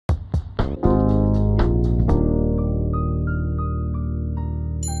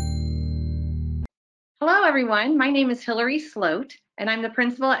Hello, everyone. My name is Hilary Sloat, and I'm the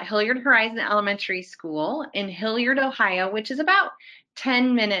principal at Hilliard Horizon Elementary School in Hilliard, Ohio, which is about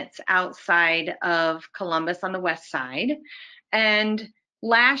 10 minutes outside of Columbus on the west side. And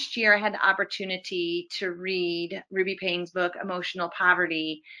last year, I had the opportunity to read Ruby Payne's book, Emotional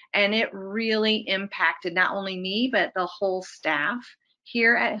Poverty, and it really impacted not only me, but the whole staff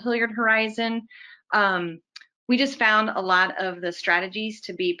here at Hilliard Horizon. We just found a lot of the strategies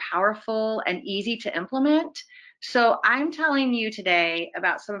to be powerful and easy to implement. So I'm telling you today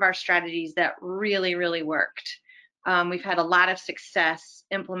about some of our strategies that really worked. We've had a lot of success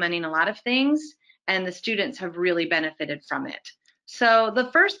implementing a lot of things, and the students have really benefited from it. So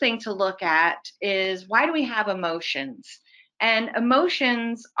the first thing to look at is, why do we have emotions? And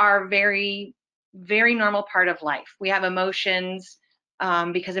emotions are very normal part of life. We have emotions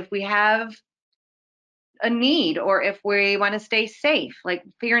because if we have a need, or if we want to stay safe, like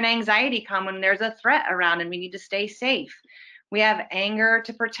fear and anxiety come when there's a threat around and we need to stay safe. We have anger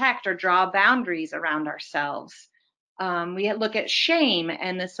to protect or draw boundaries around ourselves. We look at shame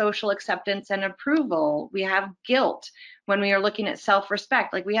and the social acceptance and approval. We have guilt when we are looking at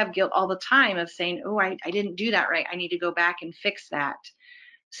self-respect. Like, we have guilt all the time of saying, oh, I didn't do that right. I need to go back and fix that.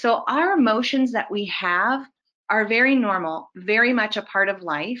 So our emotions that we have are very normal, very much a part of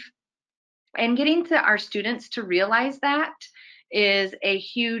life. And getting to our students to realize that is a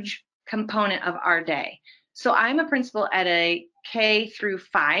huge component of our day. So I'm a principal at a K through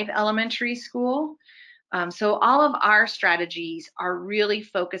 5 elementary school. So all of our strategies are really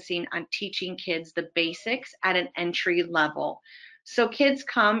focusing on teaching kids the basics at an entry level. So kids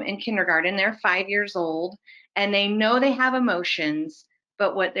come in kindergarten, they're 5 years old, and they know they have emotions,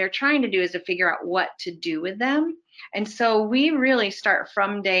 but what they're trying to do is to figure out what to do with them. And so we really start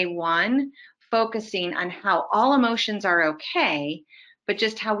from day one focusing on how all emotions are okay, but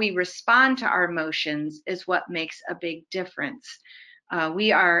just how we respond to our emotions is what makes a big difference.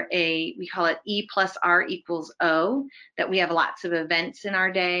 We call it E plus R equals O, that we have lots of events in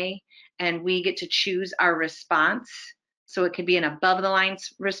our day and we get to choose our response. So it could be an above the line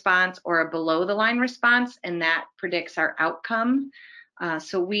response or a below the line response, and that predicts our outcome.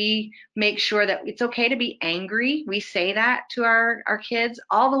 So we make sure that it's okay to be angry. We say that to our kids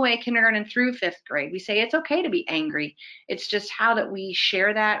all the way kindergarten through 5th grade. We say it's okay to be angry. It's just how that we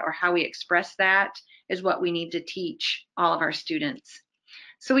share that or how we express that is what we need to teach all of our students.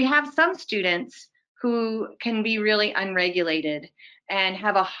 So we have some students who can be really unregulated and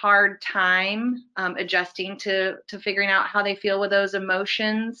have a hard time adjusting to figuring out how they feel with those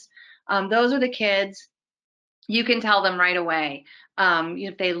emotions. Those are the kids, you can tell them right away.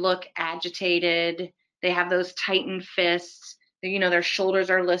 If they look agitated, they have those tightened fists, their shoulders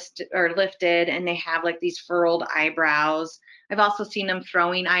are lifted, and they have like these furrowed eyebrows. I've also seen them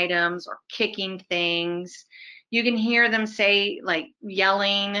throwing items or kicking things. You can hear them say, like,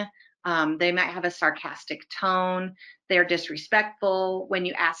 yelling. They might have a sarcastic tone. They're disrespectful. When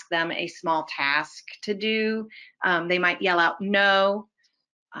you ask them a small task to do, they might yell out no.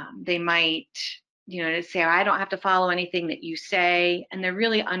 They might say, I don't have to follow anything that you say, and they're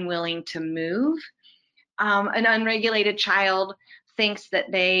really unwilling to move. An unregulated child thinks that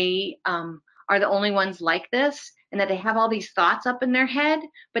they are the only ones like this, and that they have all these thoughts up in their head,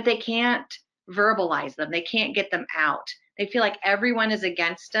 but they can't verbalize them. They can't get them out. They feel like everyone is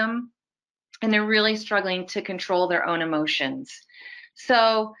against them, and they're really struggling to control their own emotions.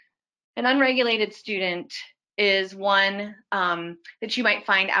 So an unregulated student is one that you might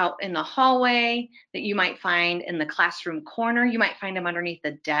find out in the hallway, that you might find in the classroom corner. You might find them underneath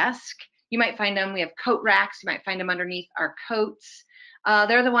the desk. You might find them, we have coat racks. You might find them underneath our coats.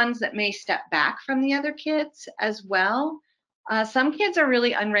 They're the ones that may step back from the other kids as well. Some kids are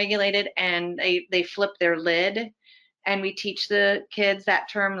really unregulated and they flip their lid. And we teach the kids that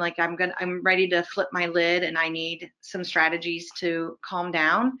term, like, I'm ready to flip my lid and I need some strategies to calm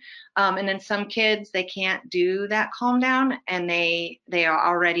down. And then some kids, they can't do that calm down, and they are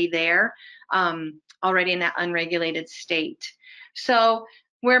already there, already in that unregulated state. So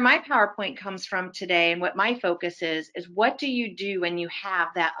where my PowerPoint comes from today and what my focus is what do you do when you have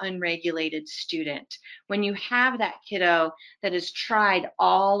that unregulated student? When you have that kiddo that has tried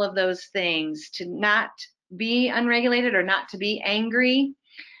all of those things to not be unregulated or not to be angry,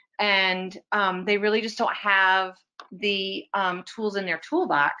 and they really just don't have the tools in their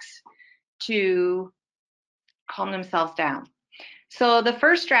toolbox to calm themselves down. So the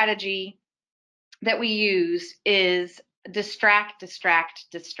first strategy that we use is distract, distract,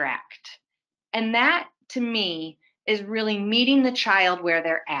 distract. And that, to me, is really meeting the child where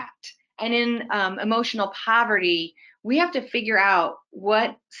they're at And in emotional poverty, we have to figure out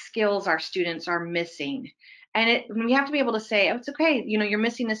what skills our students are missing. And we have to be able to say, oh, it's okay, you're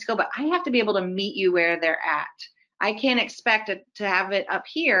missing this skill, but I have to be able to meet you where they're at. I can't expect to have it up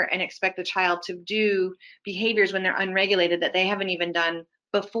here and expect the child to do behaviors when they're unregulated that they haven't even done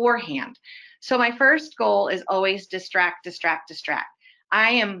beforehand. So my first goal is always distract, distract, distract.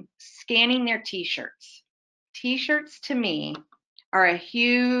 I am scanning their t-shirts. T-shirts to me are a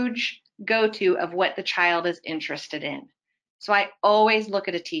huge go-to of what the child is interested in. So I always look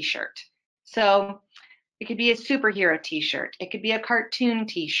at a t-shirt. So it could be a superhero t-shirt. It could be a cartoon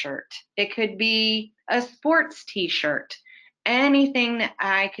t-shirt. It could be a sports t-shirt. Anything that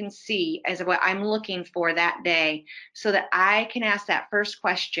I can see as what I'm looking for that day so that I can ask that first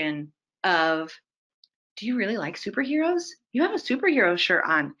question of, do you really like superheroes? You have a superhero shirt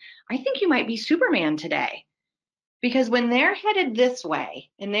on. I think you might be Superman today. Because when they're headed this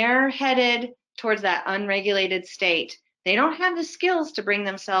way and they're headed towards that unregulated state, they don't have the skills to bring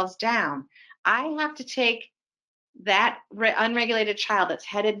themselves down. I have to take that unregulated child that's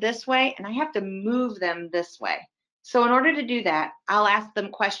headed this way and I have to move them this way. So in order to do that, I'll ask them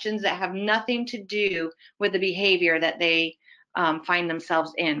questions that have nothing to do with the behavior that they find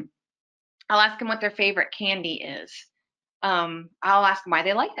themselves in. I'll ask them what their favorite candy is. I'll ask them why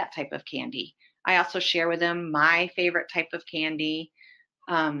they like that type of candy. I also share with them my favorite type of candy.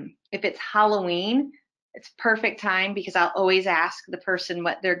 If it's Halloween, it's perfect time because I'll always ask the person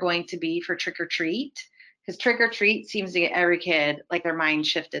what they're going to be for trick or treat, because trick or treat seems to get every kid like their mind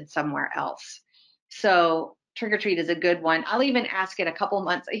shifted somewhere else. So trick or treat is a good one. I'll even ask it a couple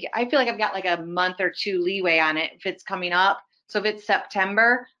months. I feel like I've got like a month or two leeway on it if it's coming up. So if it's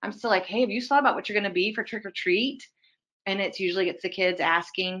September, I'm still like, hey, have you thought about what you're going to be for trick or treat? And it's the kids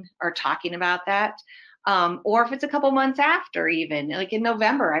asking or talking about that. Or if it's a couple months after, even like in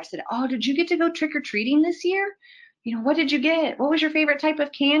November, I've said, oh, did you get to go trick-or-treating this year? What did you get? What was your favorite type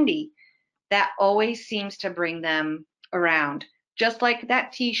of candy? That always seems to bring them around. Just like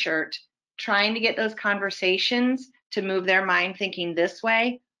that t-shirt, trying to get those conversations to move their mind thinking this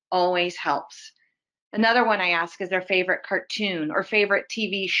way always helps. Another one I ask is their favorite cartoon or favorite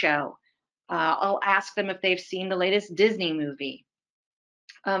TV show. I'll ask them if they've seen the latest Disney movie.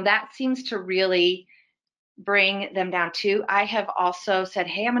 That seems to really bring them down too. I have also said,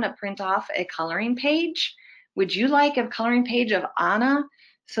 hey, I'm going to print off a coloring page. Would you like a coloring page of Anna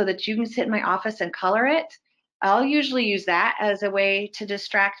so that you can sit in my office and color it? I'll usually use that as a way to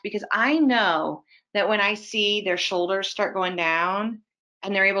distract because I know that when I see their shoulders start going down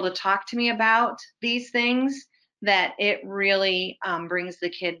and they're able to talk to me about these things, that it really brings the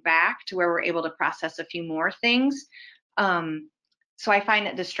kid back to where we're able to process a few more things. So I find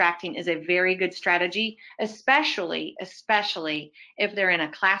that distracting is a very good strategy, especially if they're in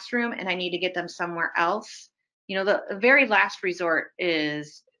a classroom and I need to get them somewhere else. The very last resort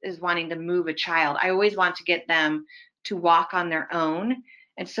is wanting to move a child. I always want to get them to walk on their own.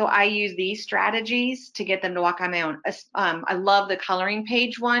 And so I use these strategies to get them to walk on their own. I love the coloring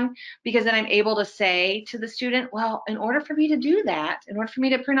page one because then I'm able to say to the student, well, in order for me to do that, in order for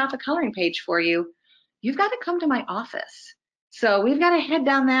me to print off a coloring page for you, you've got to come to my office. So we've got to head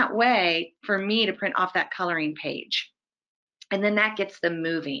down that way for me to print off that coloring page. And then that gets them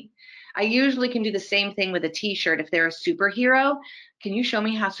moving. I usually can do the same thing with a t-shirt. If they're a superhero, can you show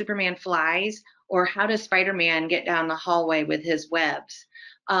me how Superman flies? Or how does Spider-Man get down the hallway with his webs?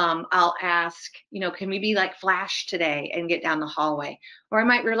 I'll ask, can we be like Flash today and get down the hallway? Or I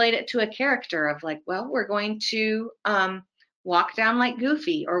might relate it to a character of like, well, we're going to walk down like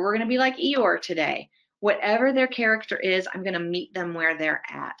Goofy, or we're going to be like Eeyore today. Whatever their character is, I'm going to meet them where they're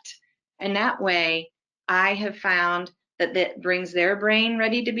at. And that way, I have found that brings their brain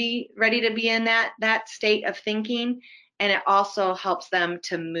ready to be in that state of thinking. And it also helps them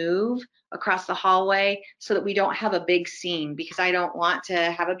to move across the hallway so that we don't have a big scene, because I don't want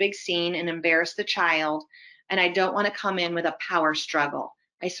to have a big scene and embarrass the child. And I don't want to come in with a power struggle.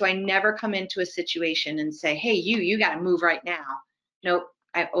 So I never come into a situation and say, hey, you got to move right now. Nope.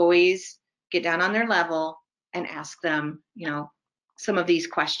 I always get down on their level and ask them, some of these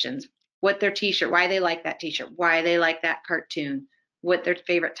questions. What their t-shirt, why they like that t-shirt, why they like that cartoon, what their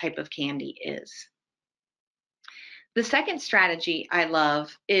favorite type of candy is. The second strategy I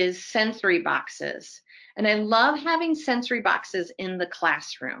love is sensory boxes. And I love having sensory boxes in the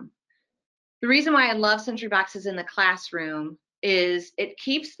classroom. The reason why I love sensory boxes in the classroom is it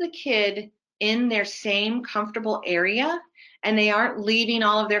keeps the kid in their same comfortable area, and they aren't leaving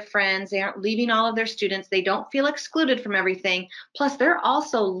all of their friends, they aren't leaving all of their students, they don't feel excluded from everything. Plus, they're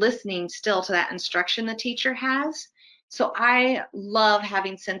also listening still to that instruction the teacher has. So I love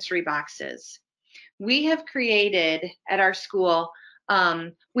having sensory boxes. We have created at our school,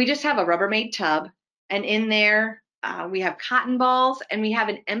 we just have a Rubbermaid tub, and in there we have cotton balls, and we have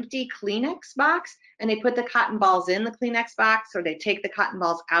an empty Kleenex box, and they put the cotton balls in the Kleenex box, or they take the cotton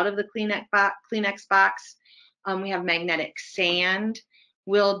balls out of the Kleenex box. We have magnetic sand.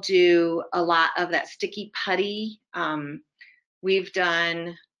 We'll do a lot of that sticky putty. We've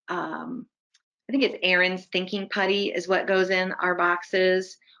done I think it's Aaron's thinking putty is what goes in our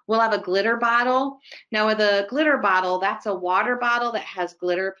boxes. We'll have a glitter bottle. Now with a glitter bottle, that's a water bottle that has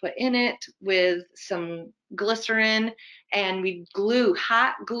glitter put in it with some glycerin, and we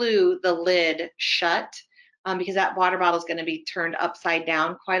hot glue the lid shut, because that water bottle is going to be turned upside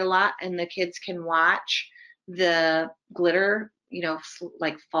down quite a lot, and the kids can watch the glitter,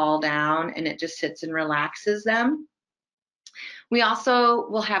 like fall down, and it just sits and relaxes them. We also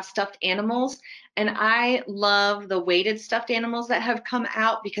will have stuffed animals, and I love the weighted stuffed animals that have come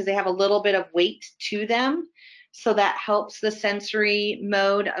out because they have a little bit of weight to them. So that helps the sensory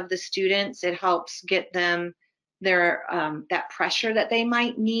mode of the students. It helps get them their that pressure that they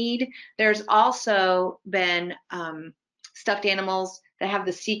might need. There's also been stuffed animals that have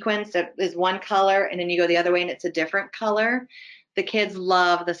the sequence that is one color, and then you go the other way and it's a different color. The kids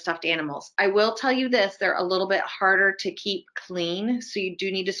love the stuffed animals. I will tell you this, they're a little bit harder to keep clean, so you do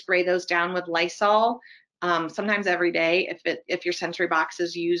need to spray those down with Lysol, sometimes every day if your sensory box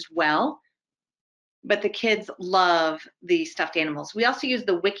is used well. But the kids love the stuffed animals. We also use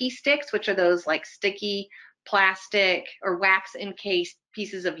the wiki sticks, which are those like sticky plastic or wax encased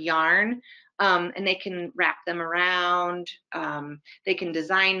pieces of yarn, and they can wrap them around. They can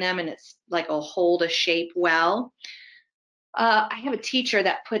design them, and it's like it'll hold a shape well. I have a teacher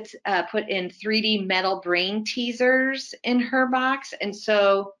that put in 3D metal brain teasers in her box, and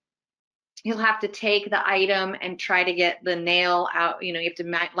so you'll have to take the item and try to get the nail out. You have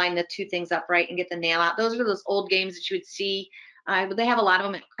to line the two things up right and get the nail out. Those are those old games that you would see. They have a lot of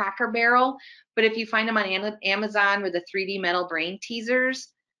them at Cracker Barrel, but if you find them on Amazon with the 3D metal brain teasers,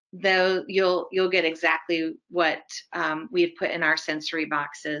 though, you'll get exactly what we have put in our sensory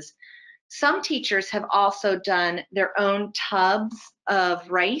boxes. Some teachers have also done their own tubs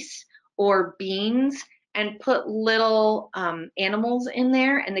of rice or beans and put little animals in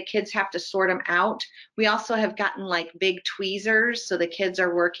there, and the kids have to sort them out. We also have gotten like big tweezers, so the kids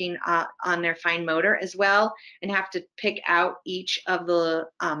are working on their fine motor as well and have to pick out each of the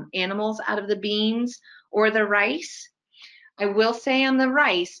animals out of the beans or the rice. I will say on the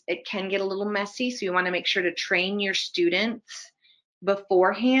rice, it can get a little messy, so you want to make sure to train your students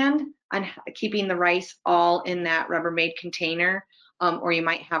beforehand on keeping the rice all in that Rubbermaid container, or you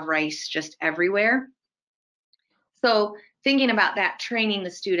might have rice just everywhere. So thinking about that, training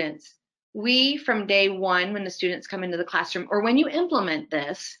the students, we from day one, when the students come into the classroom, or when you implement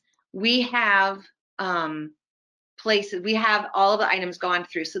this, we have places, we have all of the items gone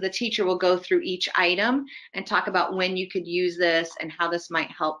through. So the teacher will go through each item and talk about when you could use this and how this might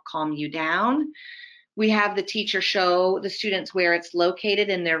help calm you down. We have the teacher show the students where it's located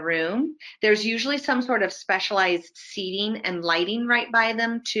in their room. There's usually some sort of specialized seating and lighting right by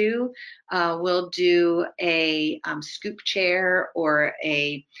them too. We'll do a scoop chair or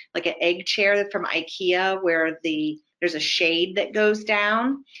like an egg chair from IKEA where there's a shade that goes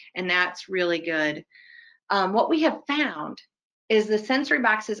down, and that's really good. What we have found is the sensory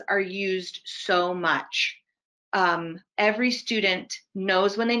boxes are used so much. Every student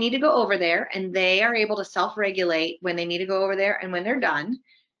knows when they need to go over there, and they are able to self-regulate when they need to go over there and when they're done.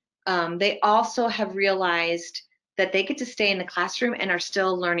 They also have realized that they get to stay in the classroom and are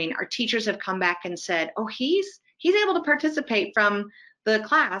still learning. Our teachers have come back and said, oh, he's able to participate from the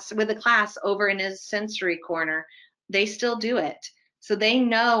class with the class over in his sensory corner. They still do it. So they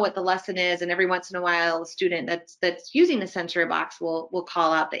know what the lesson is, and every once in a while, a student that's using the sensory box will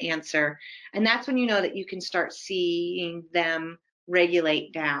call out the answer. And that's when you know that you can start seeing them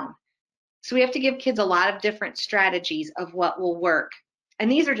regulate down. So we have to give kids a lot of different strategies of what will work.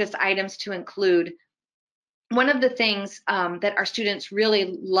 And these are just items to include. One of the things that our students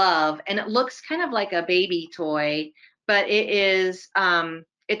really love, and it looks kind of like a baby toy, but it is,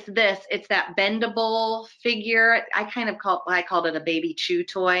 it's that bendable figure. I called it a baby chew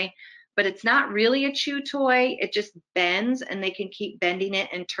toy, but it's not really a chew toy. It just bends, and they can keep bending it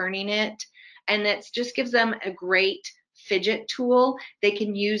and turning it. And it just gives them a great fidget tool. They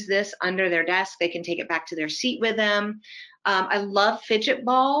can use this under their desk. They can take it back to their seat with them. I love fidget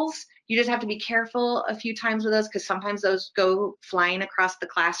balls. You just have to be careful a few times with those because sometimes those go flying across the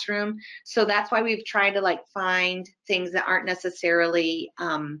classroom. So that's why we've tried to find things that aren't necessarily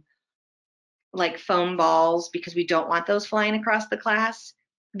like foam balls because we don't want those flying across the class.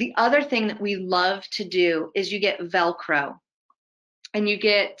 The other thing that we love to do is you get Velcro, and you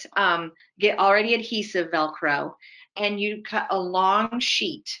get already adhesive Velcro, and you cut a long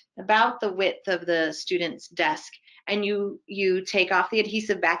sheet about the width of the student's desk, and you take off the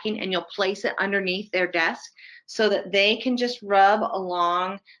adhesive backing and you'll place it underneath their desk so that they can just rub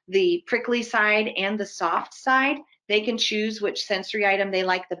along the prickly side and the soft side. They can choose which sensory item they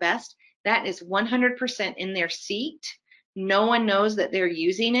like the best. That is 100% in their seat. No one knows that they're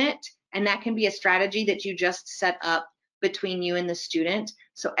using it, and that can be a strategy that you just set up between you and the student.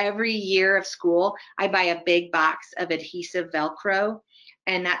 So every year of school, I buy a big box of adhesive Velcro,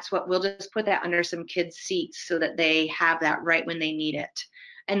 and that's what we'll just put that under some kids' seats so that they have that right when they need it.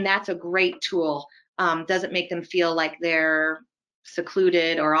 And that's a great tool. Doesn't make them feel like they're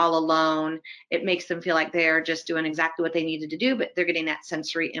secluded or all alone. It makes them feel like they're just doing exactly what they needed to do, but they're getting that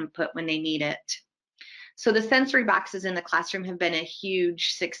sensory input when they need it. So the sensory boxes in the classroom have been a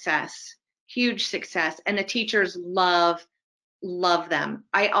huge success, and the teachers love them.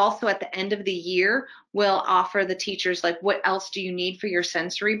 I also, at the end of the year, will offer the teachers, like, what else do you need for your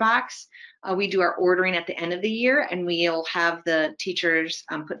sensory box? We do our ordering at the end of the year, and we'll have the teachers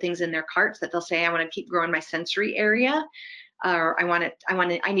put things in their carts that they'll say, I want to keep growing my sensory area, or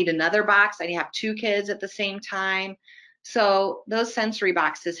I need another box. I have 2 kids at the same time. So those sensory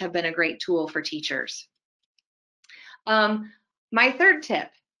boxes have been a great tool for teachers. My third tip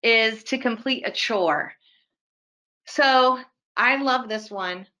is to complete a chore. So I love this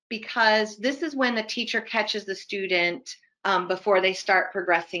one because this is when the teacher catches the student before they start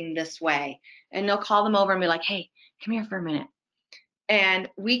progressing this way. And they'll call them over and be like, hey, come here for a minute. And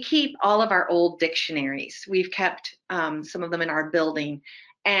we keep all of our old dictionaries. We've kept some of them in our building.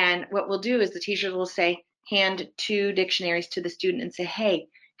 And what we'll do is the teachers will say, hand 2 dictionaries to the student and say, hey,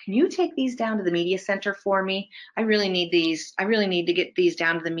 can you take these down to the media center for me? I really need these. I really need to get these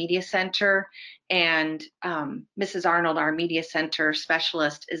down to the media center. And Mrs. Arnold, our media center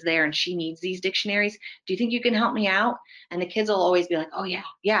specialist, is there, and she needs these dictionaries. Do you think you can help me out? And the kids will always be like, oh yeah.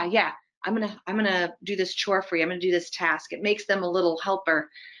 I'm gonna do this chore for you. I'm gonna do this task. It makes them a little helper,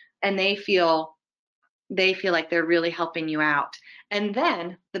 and they feel like they're really helping you out. And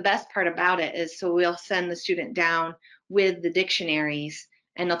then the best part about it is, so we'll send the student down with the dictionaries,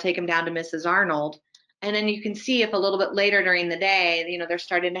 and they'll take them down to Mrs. Arnold. And then you can see if a little bit later during the day, they're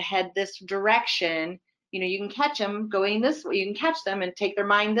starting to head this direction, you can catch them going this way. You can catch them and take their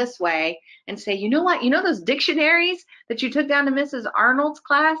mind this way and say, you know what, those dictionaries that you took down to Mrs. Arnold's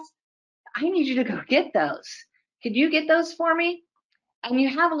class, I need you to go get those. Could you get those for me? And you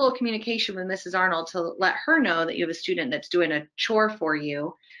have a little communication with Mrs. Arnold to let her know that you have a student that's doing a chore for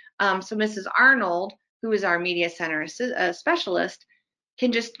you. So Mrs. Arnold, who is our media center specialist,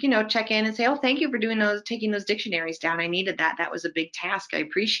 can just, check in and say, oh, thank you for taking those dictionaries down. I needed that. That was a big task. I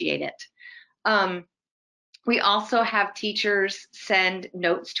appreciate it. We also have teachers send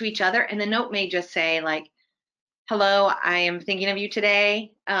notes to each other, and the note may just say, like, hello, I am thinking of you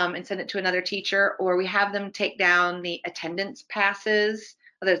today, and send it to another teacher. Or we have them take down the attendance passes,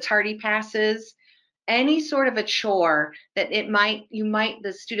 or the tardy passes, any sort of a chore that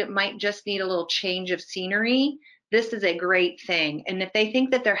the student might just need a little change of scenery. This is a great thing. And if they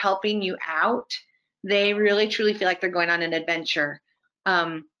think that they're helping you out, they really truly feel like they're going on an adventure.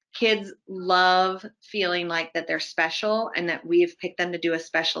 Kids love feeling like that they're special and that we've picked them to do a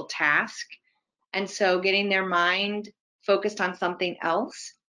special task. And so getting their mind focused on something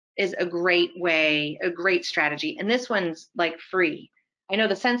else is a great strategy. And this one's like free. I know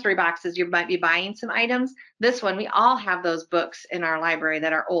the sensory boxes, you might be buying some items. This one, we all have those books in our library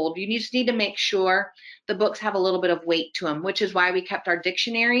that are old. You just need to make sure the books have a little bit of weight to them, which is why we kept our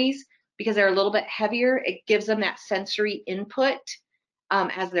dictionaries, because they're a little bit heavier. It gives them that sensory input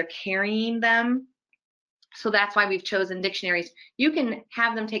as they're carrying them. So that's why we've chosen dictionaries. You can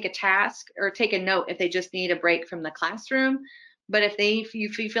have them take a task or take a note if they just need a break from the classroom. But if you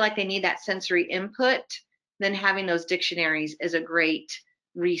feel like they need that sensory input, then having those dictionaries is a great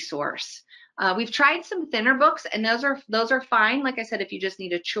resource. We've tried some thinner books, and those are fine. Like I said, if you just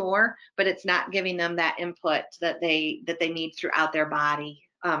need a chore, but it's not giving them that input that they need throughout their body,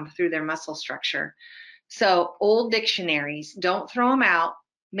 through their muscle structure. So old dictionaries, don't throw them out.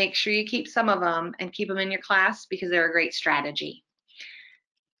 Make sure you keep some of them and keep them in your class because they're a great strategy.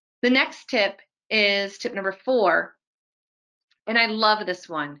 The next tip is tip number 4, and I love this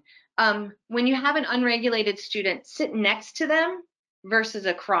one. When you have an unregulated student, sit next to them versus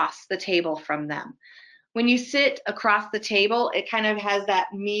across the table from them. When you sit across the table, it kind of has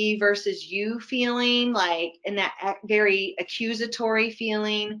that me versus you feeling, like, and that very accusatory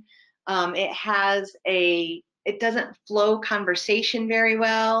feeling. It doesn't flow conversation very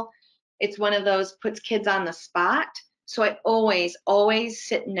well. It's one of those puts kids on the spot. So I always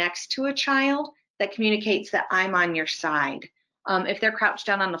sit next to a child that communicates that I'm on your side. If they're crouched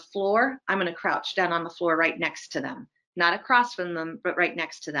down on the floor, I'm going to crouch down on the floor right next to them, not across from them, but right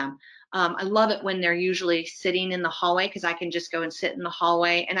next to them. I love it when they're usually sitting in the hallway, because I can just go and sit in the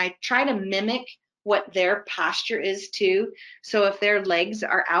hallway, and I try to mimic what their posture is too. So if their legs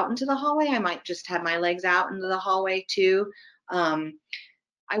are out into the hallway, I might just have my legs out into the hallway too.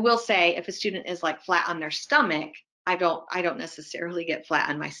 I will say, if a student is like flat on their stomach, I don't necessarily get flat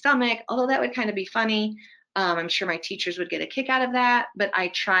on my stomach, although that would kind of be funny. I'm sure my teachers would get a kick out of that, but I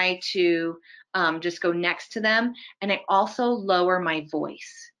try to just go next to them, and I also lower my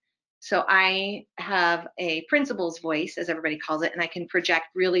voice. So I have a principal's voice, as everybody calls it, and I can project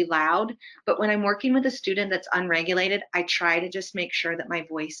really loud. But when I'm working with a student that's unregulated, I try to just make sure that my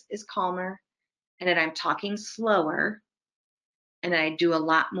voice is calmer and that I'm talking slower, and I do a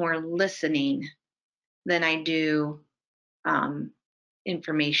lot more listening than I do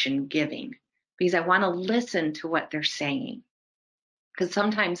information giving, because I want to listen to what they're saying. Because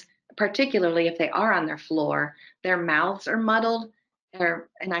sometimes, particularly if they are on their floor, their mouths are muddled,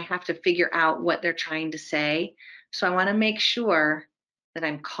 and I have to figure out what they're trying to say. So I want to make sure that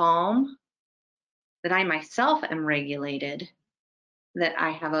I'm calm, that I myself am regulated, that I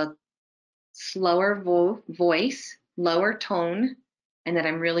have a slower voice, lower tone, and that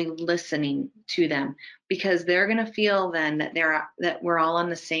I'm really listening to them, because they're going to feel then that we're all on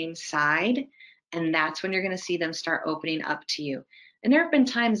the same side, and that's when you're going to see them start opening up to you. And there have been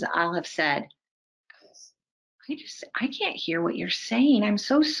times that I'll have said, I can't hear what you're saying. I'm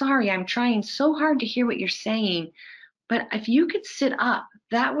so sorry. I'm trying so hard to hear what you're saying. But if you could sit up,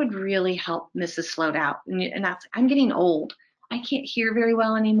 that would really help Mrs. Sloat out. And that's, I'm getting old. I can't hear very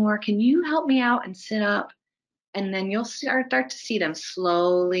well anymore. Can you help me out and sit up? And then you'll start to see them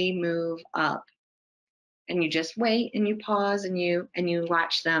slowly move up. And you just wait and you pause and you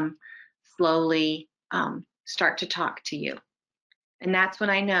watch them slowly start to talk to you. And that's when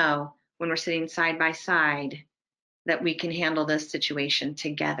I know, when we're sitting side by side, that we can handle this situation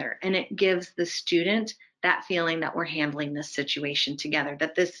together. And it gives the student that feeling that we're handling this situation together,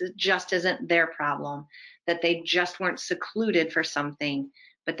 that this just isn't their problem, that they just weren't secluded for something,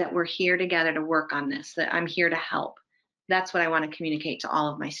 but that we're here together to work on this, that I'm here to help. That's what I want to communicate to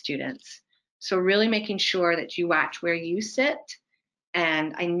all of my students. So really making sure that you watch where you sit,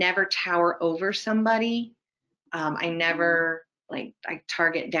 and I never tower over somebody. I never I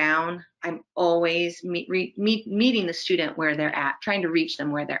target down. I'm always meeting the student where they're at, trying to reach them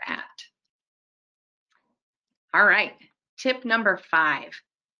where they're at. All right, tip number 5.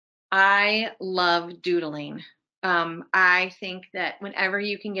 I love doodling. I think that whenever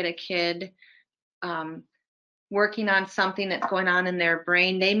you can get a kid working on something that's going on in their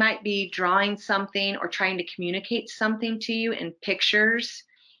brain, they might be drawing something or trying to communicate something to you in pictures.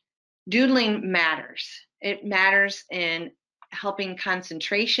 Doodling matters. It matters in helping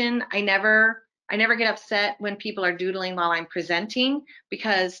concentration. I never get upset when people are doodling while I'm presenting,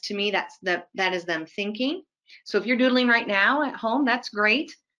 because to me that is them thinking. So if you're doodling right now at home, that's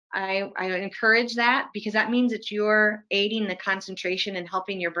great. I encourage that, because that means that you're aiding the concentration and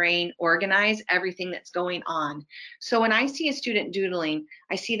helping your brain organize everything that's going on. So when I see a student doodling,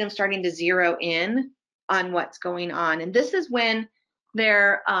 I see them starting to zero in on what's going on. And this is when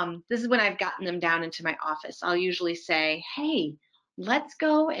I've gotten them down into my office. I'll usually say, hey, let's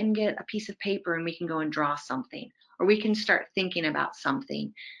go and get a piece of paper and we can go and draw something, or we can start thinking about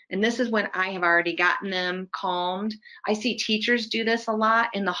something. And this is when I have already gotten them calmed. I see teachers do this a lot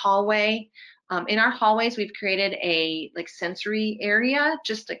in the hallway. In our hallways, we've created a sensory area.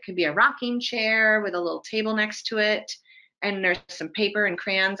 Just, it could be a rocking chair with a little table next to it, and there's some paper and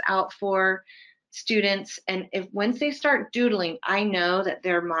crayons out for students. And once they start doodling, I know that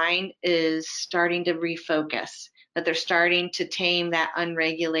their mind is starting to refocus, that they're starting to tame that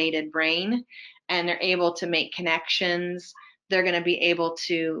unregulated brain, and they're able to make connections. They're going to be able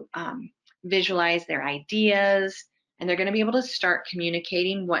to visualize their ideas, and they're going to be able to start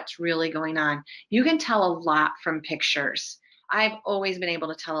communicating what's really going on. You can tell a lot from pictures. I've always been able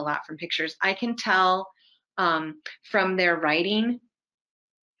to tell a lot from pictures. I can tell from their writing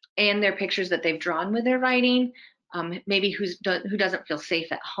and their pictures that they've drawn with their writing, maybe who doesn't feel safe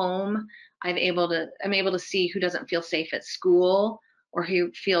at home. I'm able to see who doesn't feel safe at school, or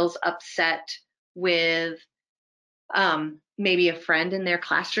who feels upset with maybe a friend in their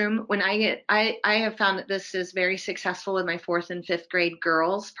classroom. I have found that this is very successful with my 4th and 5th grade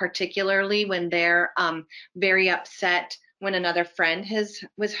girls, particularly when they're very upset when another friend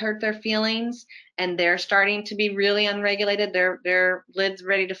was hurt their feelings and they're starting to be really unregulated, their lid's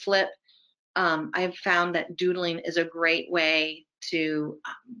ready to flip. I've found that doodling is a great way to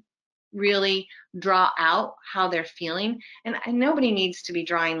really draw out how they're feeling. And nobody needs to be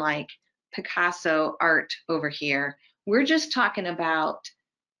drawing like Picasso art over here. We're just talking about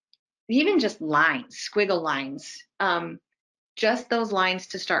even just lines, squiggle lines, just those lines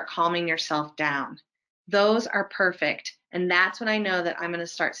to start calming yourself down. Those are perfect. And that's when I know that I'm going to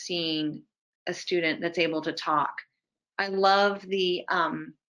start seeing a student that's able to talk. I love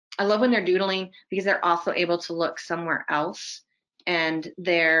when they're doodling because they're also able to look somewhere else and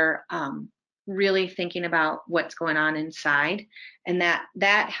they're really thinking about what's going on inside, and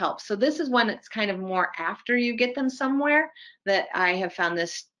that helps. So this is one that's kind of more after you get them somewhere that I have found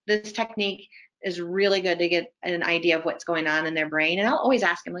this technique is really good to get an idea of what's going on in their brain. And I'll always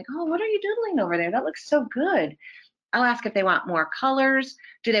ask them like, oh, what are you doodling over there? That looks so good. I'll ask if they want more colors.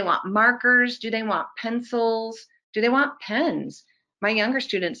 Do they want markers? Do they want pencils? Do they want pens? My younger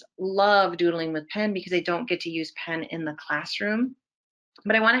students love doodling with pen because they don't get to use pen in the classroom.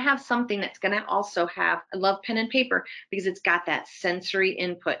 But I want to have something that's going to also have, I love pen and paper because it's got that sensory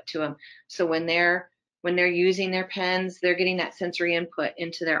input to them. So when they're using their pens, they're getting that sensory input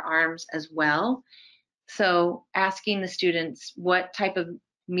into their arms as well. So asking the students what type of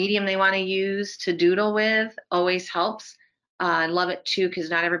medium they want to use to doodle with always helps. I love it too because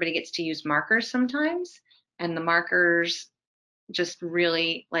not everybody gets to use markers sometimes, and the markers just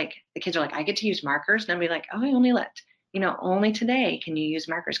really, like, the kids are like, I get to use markers, and I'll be like, oh, I only let, only today can you use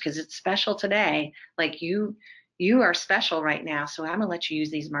markers because it's special today. Like you are special right now, so I'm gonna let you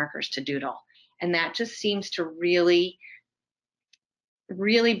use these markers to doodle. And that just seems to really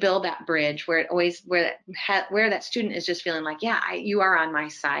build that bridge where that student is just feeling like, yeah, you are on my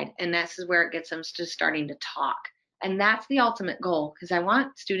side. And this is where it gets them to starting to talk. And that's the ultimate goal, because I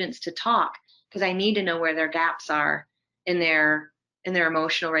want students to talk, because I need to know where their gaps are in their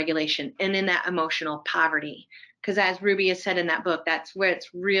emotional regulation and in that emotional poverty. Because as Ruby has said in that book, that's where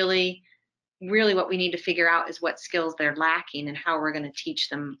it's really what we need to figure out is what skills they're lacking and how we're going to teach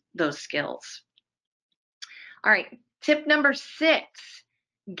them those skills. All right, tip number 6,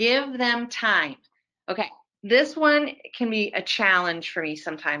 give them time. Okay, this one can be a challenge for me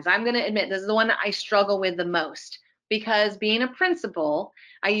sometimes. I'm going to admit this is the one that I struggle with the most, because being a principal,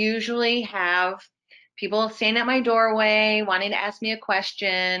 I usually have people standing at my doorway wanting to ask me a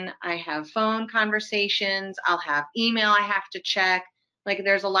question. I have phone conversations. I'll have email I have to check. Like,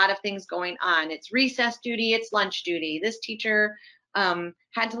 there's a lot of things going on. It's recess duty. It's lunch duty. This teacher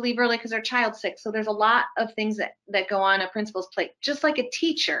had to leave early because their child's sick. So there's a lot of things that go on a principal's plate, just like a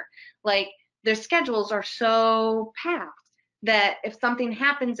teacher. Like, their schedules are so packed that if something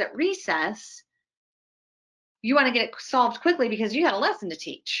happens at recess, you want to get it solved quickly because you got a lesson to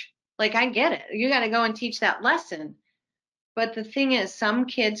teach. Like, I get it. You got to go and teach that lesson. But the thing is, some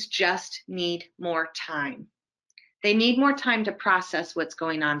kids just need more time. They need more time to process what's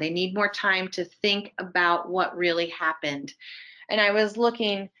going on. They need more time to think about what really happened. And I was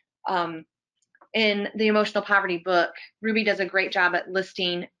looking in the Emotional Poverty book, Ruby does a great job at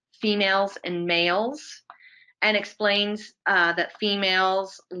listing females and males, and explains that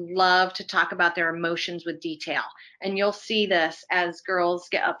females love to talk about their emotions with detail. And you'll see this as girls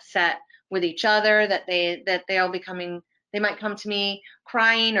get upset with each other, that they might come to me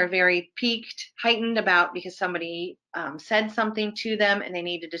crying or very piqued, heightened about because somebody said something to them, and they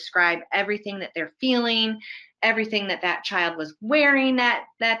need to describe everything that they're feeling, everything that child was wearing at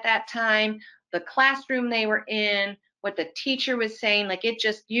that time, the classroom they were in, what the teacher was saying. Like,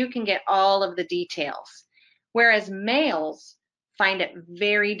 you can get all of the details. Whereas males find it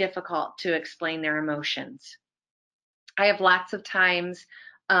very difficult to explain their emotions. I have lots of times,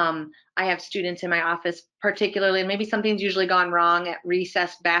 I have students in my office, particularly, maybe something's usually gone wrong at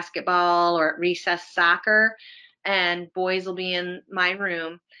recess basketball or at recess soccer, and boys will be in my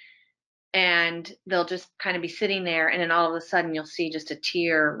room and they'll just kind of be sitting there, and then all of a sudden you'll see just a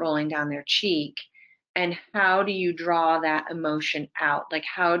tear rolling down their cheek. And how do you draw that emotion out? Like,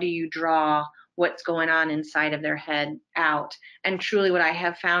 how do you draw what's going on inside of their head out? And truly what I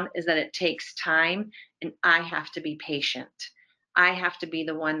have found is that it takes time, and I have to be patient. I have to be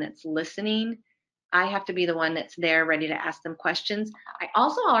the one that's listening. I have to be the one that's there ready to ask them questions. I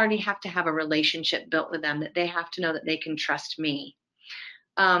also already have to have a relationship built with them, that they have to know that they can trust me.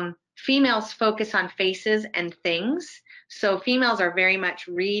 Females focus on faces and things. So females are very much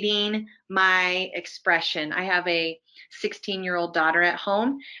reading my expression. I have a 16-year-old daughter at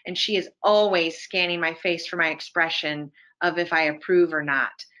home, and she is always scanning my face for my expression of if I approve or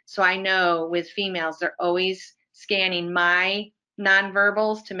not. So I know with females, they're always scanning my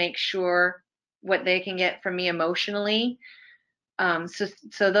nonverbals to make sure what they can get from me emotionally.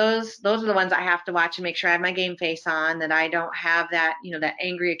 So those are the ones I have to watch and make sure I have my game face on, that I don't have that, that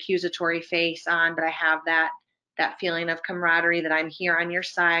angry accusatory face on, but I have that feeling of camaraderie, that I'm here on your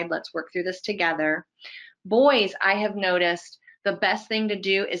side. Let's work through this together. Boys, I have noticed the best thing to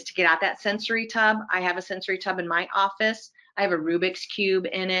do is to get out that sensory tub. I have a sensory tub in my office. I have a Rubik's Cube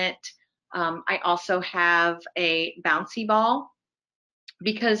in it. I also have a bouncy ball,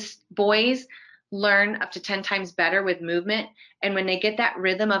 because boys learn up to 10 times better with movement. And when they get that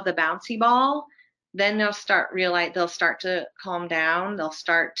rhythm of the bouncy ball, then they'll start to calm down. They'll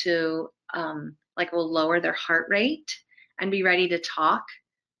start to will lower their heart rate and be ready to talk.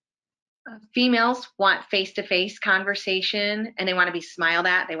 Females want face-to-face conversation, and they want to be smiled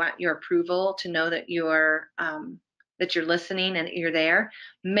at. They want your approval, to know that you're listening and that you're there.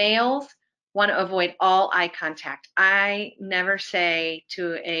 Males want to avoid all eye contact. I never say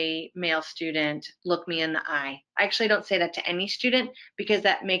to a male student, look me in the eye. I actually don't say that to any student, because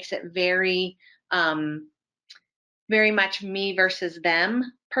that makes it very much me versus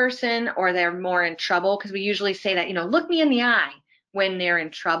them person, or they're more in trouble, because we usually say that, look me in the eye when they're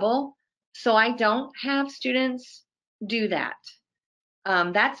in trouble. So I don't have students do that.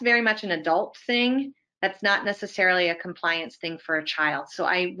 That's very much an adult thing. That's not necessarily a compliance thing for a child. So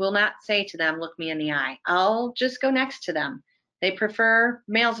I will not say to them, look me in the eye. I'll just go next to them.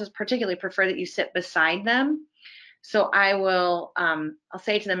 Males particularly prefer that you sit beside them. So I will, I'll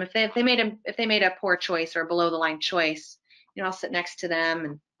say to them, if they made a poor choice or a below the line choice, I'll sit next to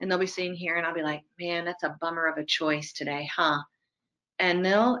them, and they'll be sitting here, and I'll be like, man, that's a bummer of a choice today, huh? And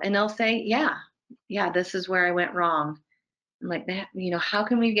they'll say, yeah, this is where I went wrong. I'm like, that, how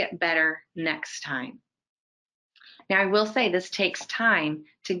can we get better next time? Now, I will say this takes time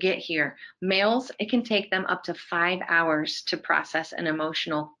to get here. Males, it can take them up to 5 hours to process an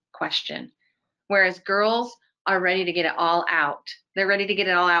emotional question, whereas girls are ready to get it all out. They're ready to get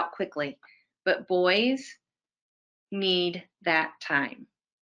it all out quickly. But boys need that time.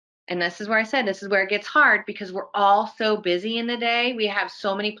 And this is where I said, this is where it gets hard, because we're all so busy in the day. We have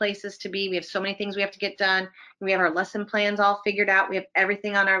so many places to be. We have so many things we have to get done. We have our lesson plans all figured out. We have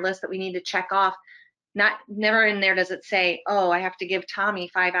everything on our list that we need to check off. Never in there does it say, oh, I have to give Tommy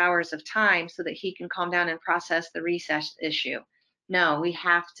 5 hours of time so that he can calm down and process the recess issue. No, we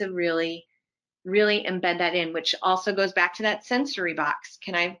have to really, really embed that in, which also goes back to that sensory box.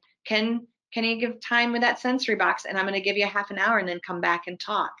 Can you give time with that sensory box? And I'm going to give you a half an hour and then come back and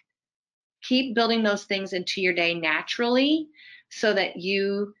talk. Keep building those things into your day naturally, so that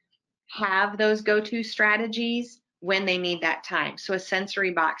you have those go-to strategies when they need that time. So a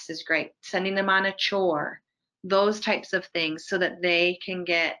sensory box is great. Sending them on a chore, those types of things, so that they can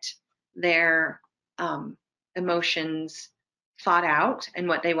get their emotions thought out and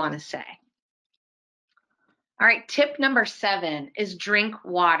what they want to say. All right, tip number 7 is drink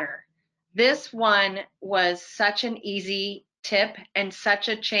water. This one was such an easy tip and such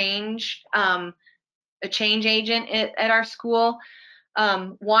a change agent at our school.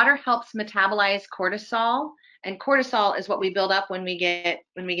 Water helps metabolize cortisol, and cortisol is what we build up when we get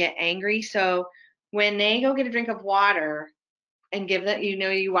angry. So when they go get a drink of water and give it,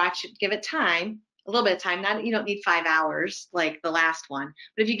 give it time, a little bit of time. You don't need 5 hours like the last one,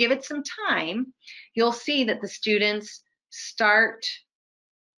 but if you give it some time, you'll see that the students start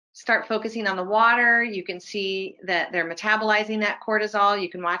focusing on the water. You can see that they're metabolizing that cortisol. You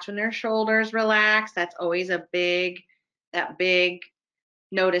can watch when their shoulders relax. That's always that big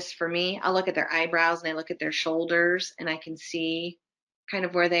notice for me. I'll look at their eyebrows and I look at their shoulders, and I can see kind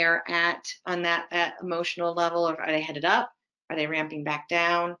of where they are at on that emotional level. Or are they headed up? Are they ramping back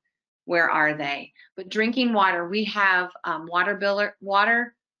down? Where are they? But drinking water, we have water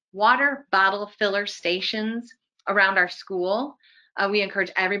bottle filler stations around our school. We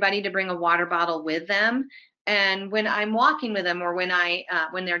encourage everybody to bring a water bottle with them. And when I'm walking with them, or when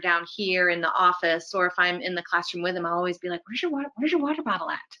they're down here in the office, or if I'm in the classroom with them, I'll always be like, where's your water bottle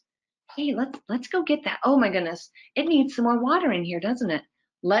at? Hey, let's go get that. Oh my goodness, it needs some more water in here, doesn't it?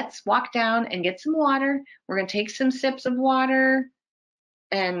 Let's walk down and get some water. We're gonna take some sips of water,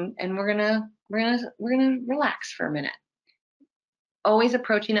 and we're gonna relax for a minute. Always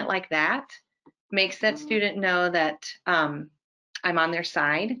approaching it like that makes that student know that I'm on their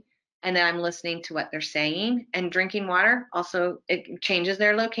side, and that I'm listening to what they're saying. And drinking water also, it changes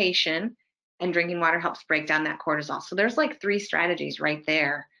their location, and drinking water helps break down that cortisol. So there's like 3 strategies right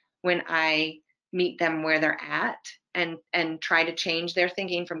there when I meet them where they're at, and try to change their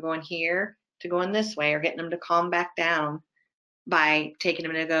thinking from going here to going this way, or getting them to calm back down by taking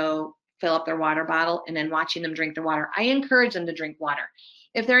them to go fill up their water bottle and then watching them drink the water. I encourage them to drink water.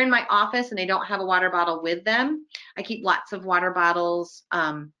 If they're in my office and they don't have a water bottle with them, I keep lots of water bottles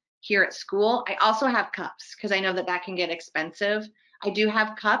here at school. I also have cups because I know that that can get expensive. I do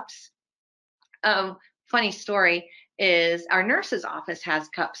have cups. Funny story is our nurse's office has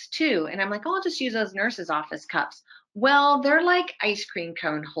cups too. And I'm like, oh, I'll just use those nurse's office cups. Well, they're like ice cream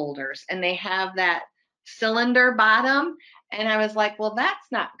cone holders and they have that cylinder bottom. And I was like, well,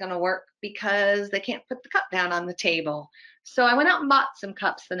 that's not going to work because they can't put the cup down on the table. So I went out and bought some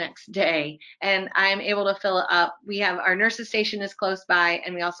cups the next day and I'm able to fill it up. We have our nurse's station is close by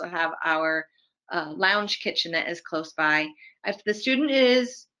and we also have our lounge kitchen that is close by. If the student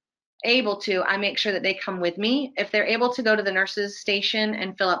is able to, I make sure that they come with me. If they're able to go to the nurse's station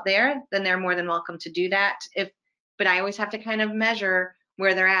and fill up there, then they're more than welcome to do that. But I always have to kind of measure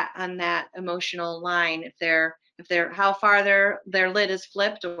where they're at on that emotional line, if they're how far their lid is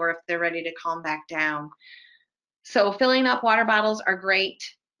flipped or if they're ready to calm back down. So filling up water bottles are great.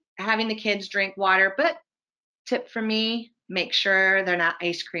 Having the kids drink water, but tip for me, make sure they're not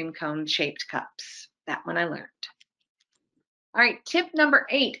ice cream cone shaped cups. That one I learned. All right, tip number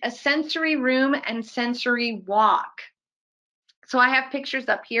 8, a sensory room and sensory walk. So I have pictures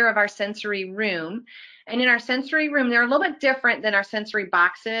up here of our sensory room. And in our sensory room, they're a little bit different than our sensory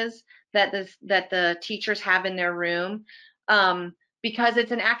boxes that the teachers have in their room because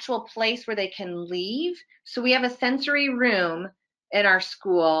it's an actual place where they can leave. So we have a sensory room in our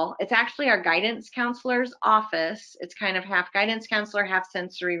school. It's actually our guidance counselor's office. It's kind of half guidance counselor, half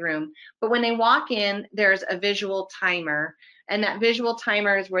sensory room. But when they walk in, there's a visual timer. And that visual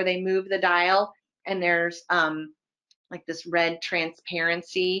timer is where they move the dial and there's like this red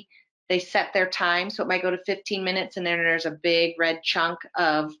transparency. They set their time, so it might go to 15 minutes and then there's a big red chunk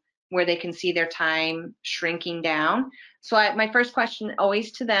of where they can see their time shrinking down. So my first question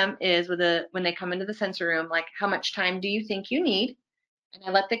always to them is when they come into the sensory room, like, how much time do you think you need? And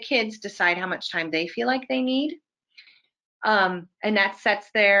I let the kids decide how much time they feel like they need. And that sets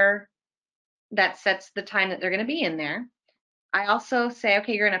the time that they're going to be in there. I also say,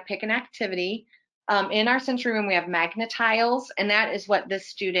 okay, you're going to pick an activity. In our sensory room, we have magnetiles, and that is what this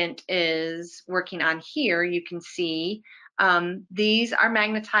student is working on here. You can see these are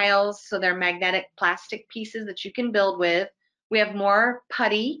magnetiles, so they're magnetic plastic pieces that you can build with. We have more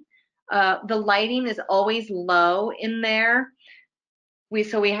putty. The lighting is always low in there.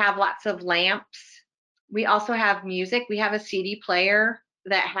 So we have lots of lamps. We also have music. We have a CD player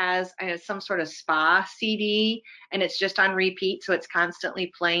that has some sort of spa CD and it's just on repeat, so it's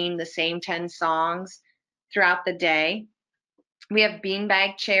constantly playing the same 10 songs throughout the day. We have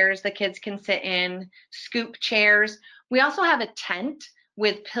beanbag chairs the kids can sit in, scoop chairs. We also have a tent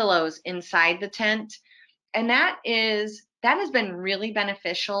with pillows inside the tent, and that has been really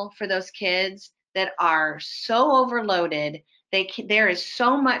beneficial for those kids that are so overloaded. There is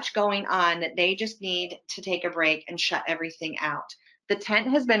so much going on that they just need to take a break and shut everything out. The tent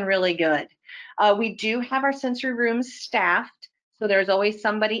has been really good. We do have our sensory rooms staffed, so there's always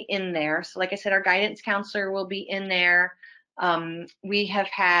somebody in there. So like I said, our guidance counselor will be in there. We have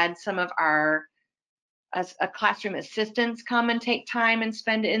had some of our classroom assistants come and take time and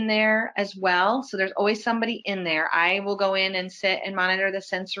spend in there as well. So there's always somebody in there. I will go in and sit and monitor the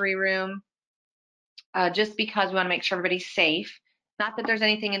sensory room just because we want to make sure everybody's safe. Not that there's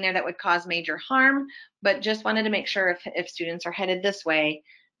anything in there that would cause major harm, but just wanted to make sure if students are headed this way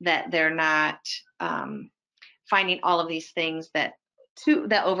that they're not finding all of these things that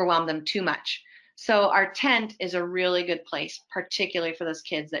overwhelm them too much. So our tent is a really good place, particularly for those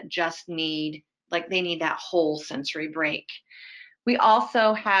kids that just need that whole sensory break. We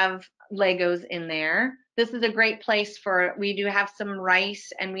also have Legos in there. This is a great place we do have some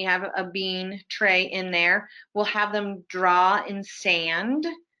rice and we have a bean tray in there. We'll have them draw in sand.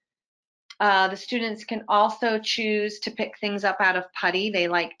 The students can also choose to pick things up out of putty. They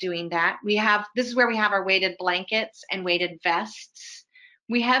like doing that. This is where we have our weighted blankets and weighted vests.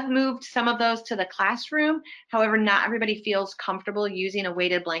 We have moved some of those to the classroom. However, not everybody feels comfortable using a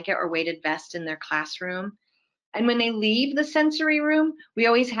weighted blanket or weighted vest in their classroom. And when they leave the sensory room, we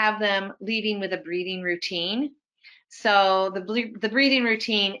always have them leaving with a breathing routine. So the breathing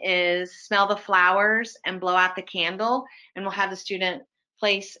routine is smell the flowers and blow out the candle. And we'll have the student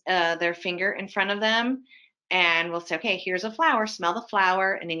place their finger in front of them. And we'll say, okay, here's a flower, smell the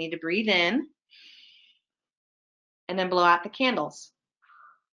flower. And they need to breathe in and then blow out the candles.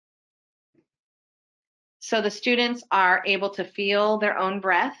 So the students are able to feel their own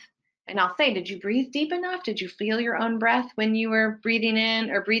breath. And I'll say, did you breathe deep enough? Did you feel your own breath when you were breathing in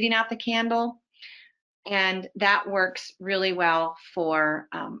or breathing out the candle? And that works really well for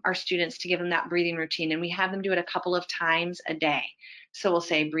our students to give them that breathing routine. And we have them do it a couple of times a day. So we'll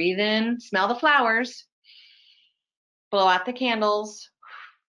say, breathe in, smell the flowers, blow out the candles,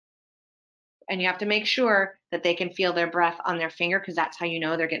 and you have to make sure that they can feel their breath on their finger, because that's how you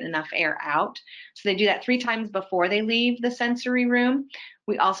know they're getting enough air out. So they do that 3 times before they leave the sensory room.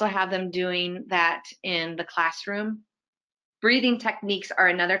 We also have them doing that in the classroom. Breathing techniques are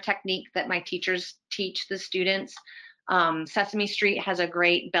another technique that my teachers teach the students. Sesame Street has a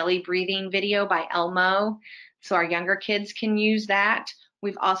great belly breathing video by Elmo, so our younger kids can use that.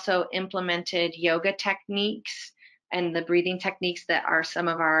 We've also implemented yoga techniques and the breathing techniques that are some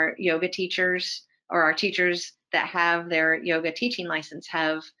of our yoga teachers, or our teachers that have their yoga teaching license,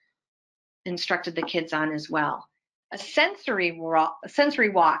 have instructed the kids on as well. A sensory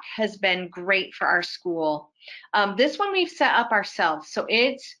walk has been great for our school. This one we've set up ourselves, so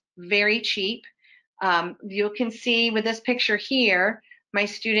it's very cheap. You can see with this picture here, my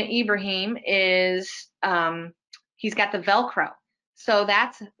student Ibrahim is, he's got the Velcro. So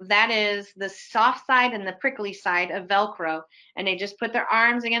that is the soft side and the prickly side of Velcro. And they just put their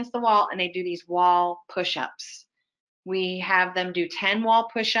arms against the wall and they do these wall push-ups. We have them do 10 wall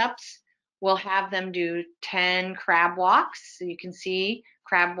push-ups. We'll have them do 10 crab walks. So you can see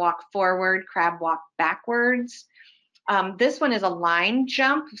crab walk forward, crab walk backwards. This one is a line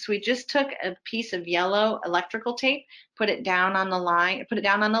jump. So we just took a piece of yellow electrical tape, put it down on the line, put it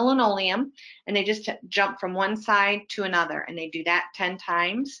down on the linoleum, and they just jump from one side to another, and they do that 10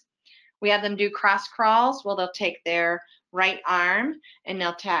 times. We have them do cross crawls. Well, they'll take their right arm and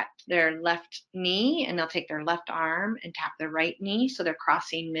they'll tap their left knee, and they'll take their left arm and tap their right knee, so they're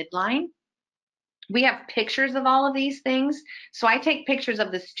crossing midline. We have pictures of all of these things. So I take pictures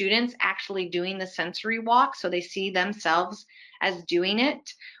of the students actually doing the sensory walk, so they see themselves as doing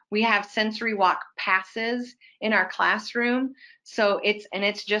it. We have sensory walk passes in our classroom. So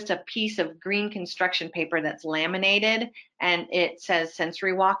it's just a piece of green construction paper that's laminated, and it says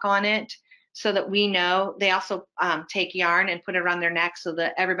sensory walk on it, so that we know. They also take yarn and put it around their neck so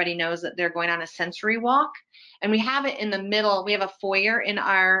that everybody knows that they're going on a sensory walk. And we have it in the middle. We have a foyer in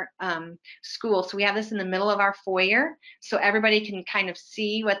our school. So we have this in the middle of our foyer so everybody can kind of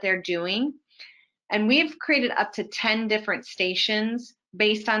see what they're doing. And we've created up to 10 different stations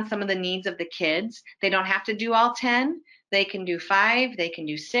based on some of the needs of the kids. They don't have to do all 10. They can do 5, they can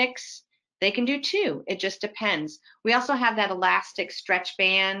do 6, they can do 2. It just depends. We also have that elastic stretch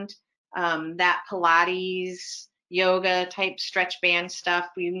band, that Pilates, yoga type stretch band stuff.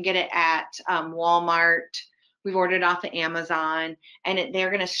 You can get it at Walmart. We've ordered off of Amazon, and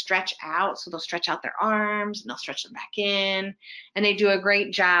they're going to stretch out. So they'll stretch out their arms and they'll stretch them back in. And they do a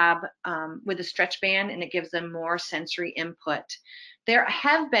great job with the stretch band, and it gives them more sensory input. There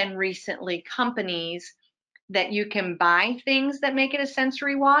have been recently companies that you can buy things that make it a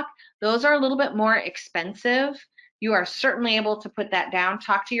sensory walk. Those are a little bit more expensive. You are certainly able to put that down.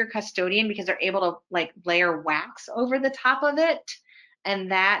 Talk to your custodian, because they're able to like layer wax over the top of it,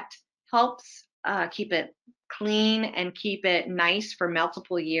 and that helps keep it clean and keep it nice for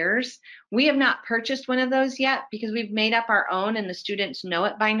multiple years. We have not purchased one of those yet because we've made up our own and the students know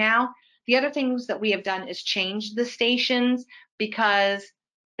it by now. The other things that we have done is change the stations, because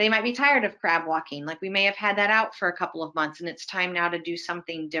they might be tired of crab walking. Like we may have had that out for a couple of months and it's time now to do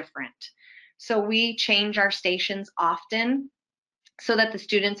something different. So we change our stations often so that the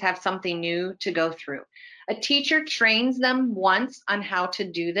students have something new to go through. A teacher trains them once on how to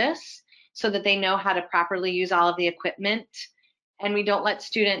do this so that they know how to properly use all of the equipment. And we don't let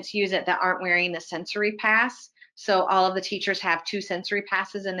students use it that aren't wearing the sensory pass. So all of the teachers have 2 sensory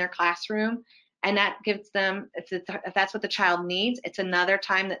passes in their classroom. And that gives them, if that's what the child needs, it's another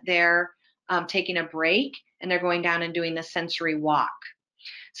time that they're taking a break and they're going down and doing the sensory walk.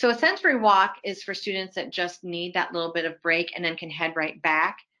 So a sensory walk is for students that just need that little bit of break and then can head right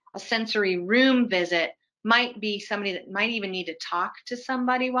back. A sensory room visit might be somebody that might even need to talk to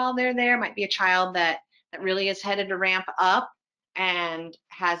somebody while they're there. Might be a child that really is headed to ramp up and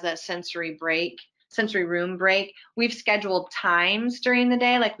has a sensory room break. We've scheduled times during the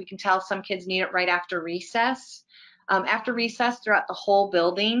day, like we can tell some kids need it right after recess. After recess throughout the whole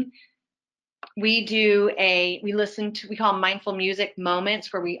building, we call mindful music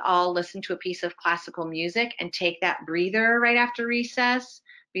moments, where we all listen to a piece of classical music and take that breather right after recess,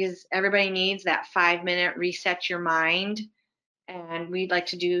 because everybody needs that 5-minute reset your mind. And we'd like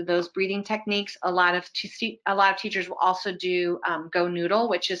to do those breathing techniques. A lot of teachers will also do Go Noodle,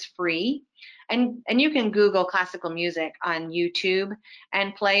 which is free. And you can Google classical music on YouTube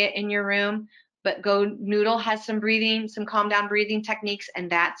and play it in your room. But Go Noodle has some calm down breathing techniques, and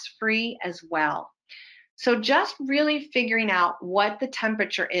that's free as well. So just really figuring out what the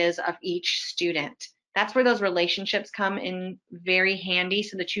temperature is of each student. That's where those relationships come in very handy,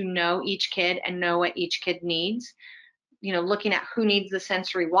 so that you know each kid and know what each kid needs. Looking at who needs the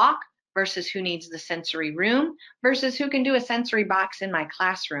sensory walk versus who needs the sensory room versus who can do a sensory box in my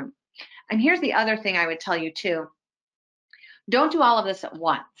classroom. And here's the other thing I would tell you too. Don't do all of this at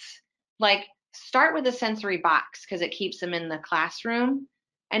once. Like, start with a sensory box because it keeps them in the classroom.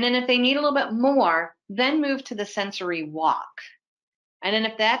 And then if they need a little bit more, then move to the sensory walk. And then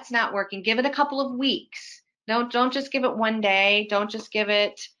if that's not working, give it a couple of weeks. Don't just give it one day. Don't just give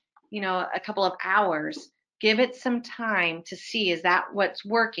it, a couple of hours. Give it some time to see, is that what's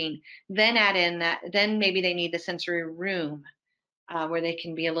working? Then add in that, then maybe they need the sensory room where they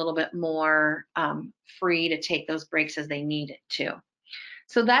can be a little bit more free to take those breaks as they need it to.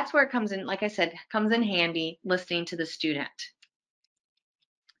 So that's where it comes in, like I said, comes in handy, listening to the student.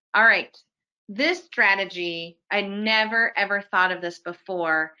 All right, this strategy, I never ever thought of this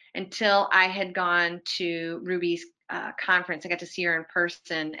before until I had gone to Ruby's conference. I got to see her in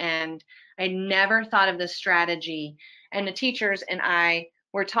person, and I never thought of this strategy. And the teachers and I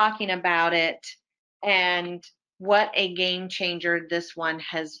were talking about it, and what a game changer this one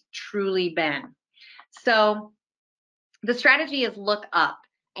has truly been. So the strategy is look up,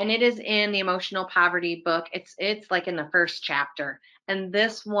 and it is in the emotional poverty book. It's like in the first chapter, and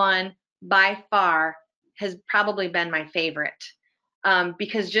this one by far has probably been my favorite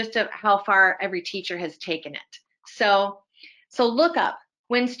because just of how far every teacher has taken it. So look up.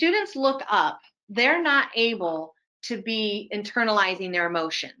 When students look up, they're not able to be internalizing their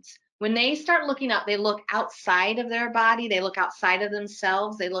emotions. When they start looking up, they look outside of their body, they look outside of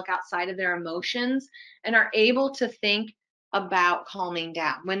themselves, they look outside of their emotions, and are able to think about calming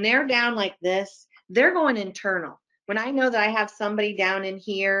down. When they're down like this, they're going internal. When I know that I have somebody down in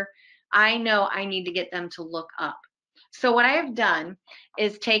here, I know I need to get them to look up. So what I have done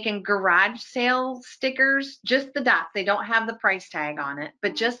is taken garage sale stickers, just the dots. They don't have the price tag on it,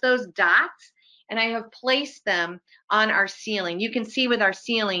 but just those dots, and I have placed them on our ceiling. You can see with our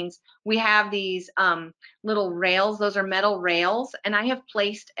ceilings, we have these little rails. Those are metal rails, and I have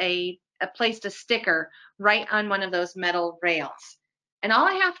placed a sticker right on one of those metal rails. And all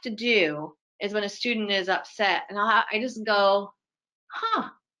I have to do is, when a student is upset, and I just go, I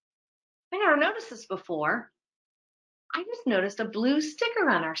never noticed this before. I just noticed a blue sticker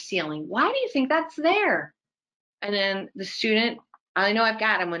on our ceiling. Why do you think that's there? And then the student, I know I've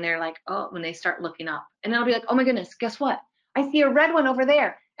got them when they're like, when they start looking up. And I'll be like, oh my goodness, guess what? I see a red one over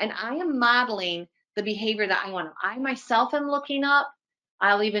there. And I am modeling the behavior that I want. I myself am looking up.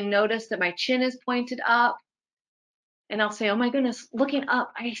 I'll even notice that my chin is pointed up. And I'll say, oh my goodness, looking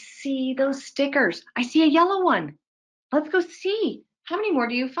up, I see those stickers. I see a yellow one. Let's go see. How many more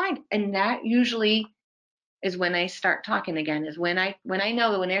do you find? And that usually is when I start talking again, is when I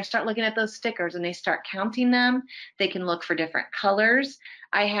know that when they start looking at those stickers and they start counting them, they can look for different colors.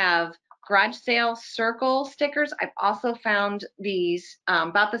 I have garage sale circle stickers. I've also found these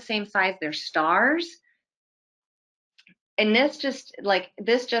about the same size. They're stars. And this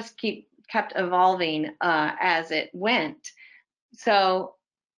just kept evolving as it went. So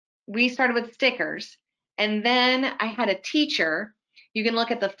we started with stickers, and then I had a teacher. You can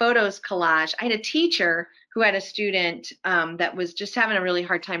look at the photos collage. I had a teacher who had a student that was just having a really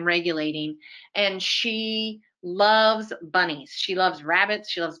hard time regulating, and she loves bunnies. She loves rabbits.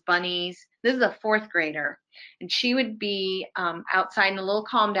 She loves bunnies. This is a fourth grader, and she would be outside in a little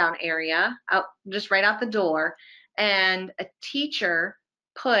calm down area, out just right out the door, and a teacher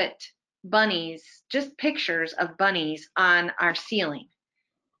put bunnies, just pictures of bunnies, on our ceiling.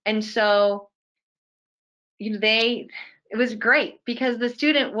 And so it was great because the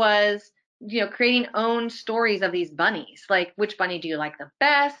student was, creating own stories of these bunnies. Like, which bunny do you like the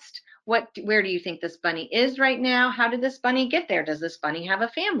best? Where do you think this bunny is right now? How did this bunny get there? Does this bunny have a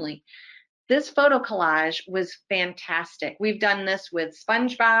family? This photo collage was fantastic. We've done this with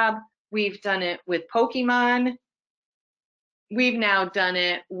SpongeBob. We've done it with Pokemon. We've now done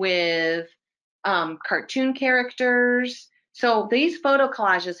it with cartoon characters. So these photo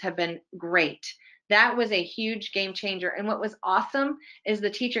collages have been great. That was a huge game changer. And what was awesome is the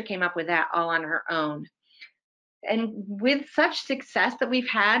teacher came up with that all on her own. And with such success that we've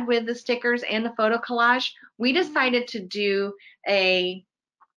had with the stickers and the photo collage, we decided to do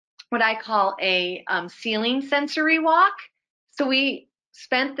what I call a ceiling sensory walk. So we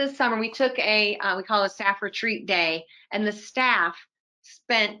spent this summer, we took we call it a staff retreat day, and the staff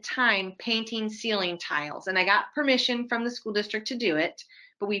spent time painting ceiling tiles. And I got permission from the school district to do it,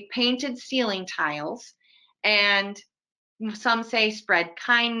 but we painted ceiling tiles, and some say spread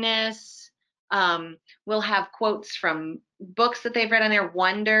kindness, We'll have quotes from books that they've read on there.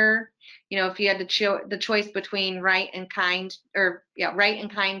 Wonder, if you had the choice between right and kind, right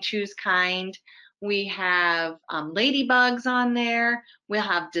and kind, choose kind. We have ladybugs on there. We'll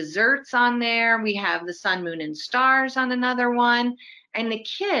have desserts on there. We have the sun, moon, and stars on another one. And the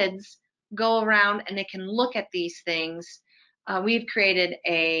kids go around and they can look at these things. We've created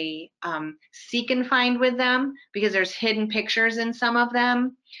a seek and find with them because there's hidden pictures in some of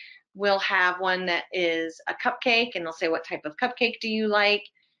them. We'll have one that is a cupcake, and they'll say, what type of cupcake do you like?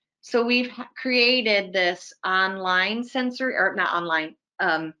 So we've created this online sensory, or not online,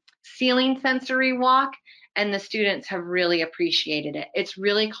 ceiling sensory walk, and the students have really appreciated it. It's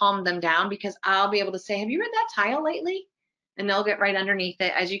really calmed them down because I'll be able to say, have you read that tile lately? And they'll get right underneath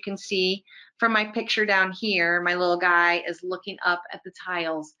it. As you can see from my picture down here, my little guy is looking up at the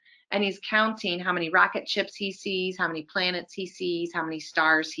tiles, and he's counting how many rocket ships he sees, how many planets he sees, how many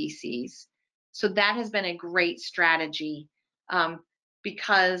stars he sees. So that has been a great strategy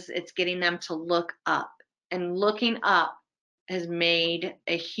because it's getting them to look up, and looking up has made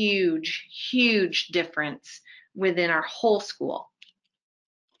a huge, huge difference within our whole school.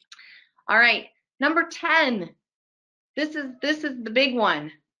 All right, number 10. This is the big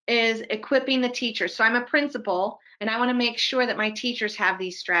one, is equipping the teachers. So I'm a principal, and I want to make sure that my teachers have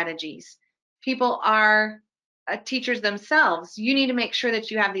these strategies. People are teachers themselves. You need to make sure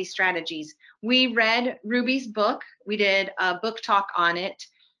that you have these strategies. We read Ruby's book. We did a book talk on it,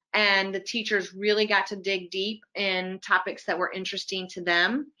 and the teachers really got to dig deep in topics that were interesting to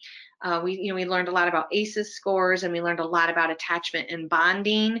them. We learned a lot about ACEs scores, and we learned a lot about attachment and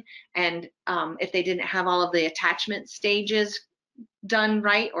bonding. And if they didn't have all of the attachment stages done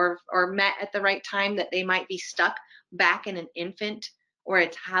right or met at the right time, that they might be stuck back in an infant or a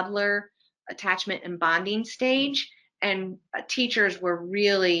toddler attachment and bonding stage. And teachers were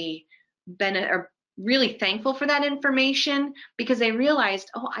really thankful for that information, because they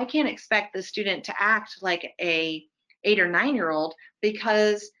realized, oh, I can't expect the student to act like a 8 or 9-year-old,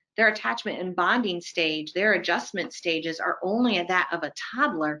 because their attachment and bonding stage, their adjustment stages are only at that of a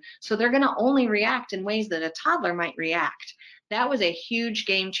toddler. So they're going to only react in ways that a toddler might react. That was a huge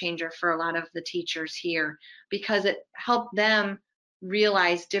game changer for a lot of the teachers here, because it helped them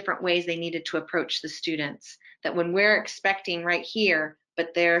realize different ways they needed to approach the students. That when we're expecting right here,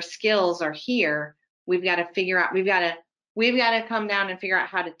 but their skills are here, we've got to figure out, we've got to come down and figure out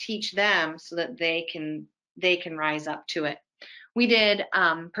how to teach them so that they can rise up to it. We did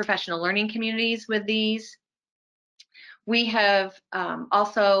professional learning communities with these. We have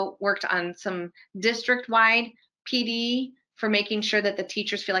also worked on some district-wide PD for making sure that the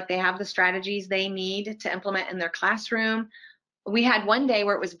teachers feel like they have the strategies they need to implement in their classroom. We had one day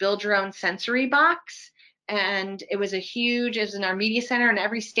where it was build your own sensory box, and it was in our media center, and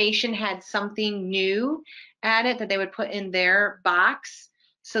every station had something new at it that they would put in their box.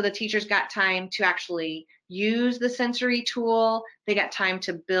 So the teachers got time to actually use the sensory tool. They got time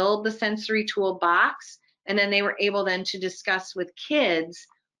to build the sensory tool box, and then they were able then to discuss with kids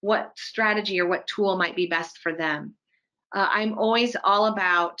what strategy or what tool might be best for them. I'm always all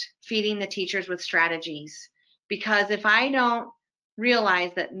about feeding the teachers with strategies, because if I don't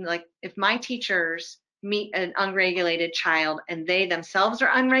realize that, like, if my teachers meet an unregulated child and they themselves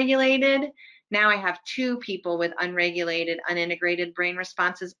are unregulated, now I have 2 people with unregulated, unintegrated brain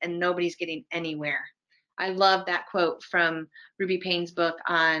responses, and nobody's getting anywhere. I love that quote from Ruby Payne's book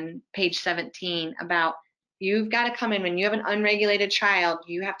on page 17 about, you've got to come in when you have an unregulated child,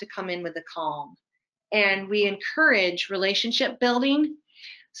 you have to come in with the calm. And we encourage relationship building.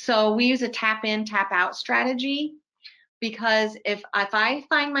 So we use a tap in, tap out strategy, because if I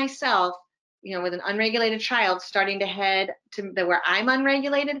find myself, with an unregulated child starting to head to where I'm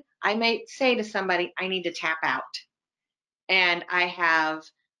unregulated, I might say to somebody, I need to tap out. And I have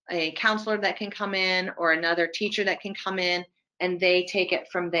a counselor that can come in, or another teacher that can come in, and they take it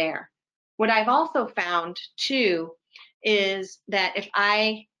from there. What I've also found too is that if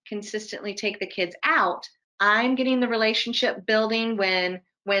I consistently take the kids out, I'm getting the relationship building when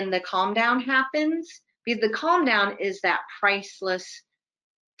the calm down happens, because the calm down is that priceless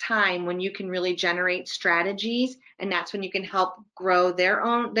time when you can really generate strategies, and that's when you can help grow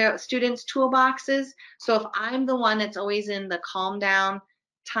their students' toolboxes. So if I'm the one that's always in the calm down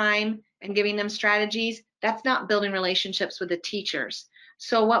time and giving them strategies, that's not building relationships with the teachers.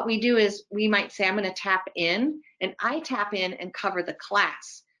 So what we do is we might say, I'm going to tap in, and I tap in and cover the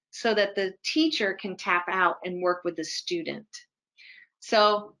class so that the teacher can tap out and work with the student.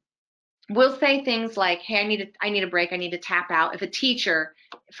 So we'll say things like, hey, I need a break, I need to tap out. If a teacher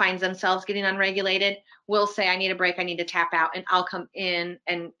finds themselves getting unregulated, we'll say, I need a break, I need to tap out, and I'll come in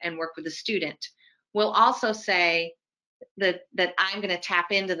and work with the student. We'll also say that I'm going to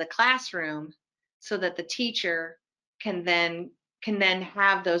tap into the classroom so that the teacher can then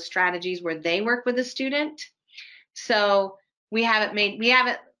have those strategies where they work with the student. So we have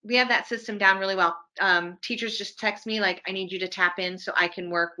that system down really well. Teachers just text me like, I need you to tap in so I can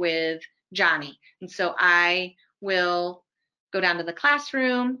work with Johnny. And so I will go down to the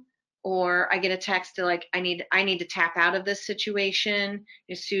classroom, or I get a text to like, I need to tap out of this situation.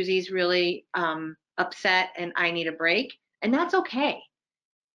 Susie's really upset and I need a break. And that's okay.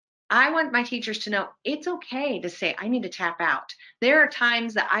 I want my teachers to know it's okay to say, I need to tap out. There are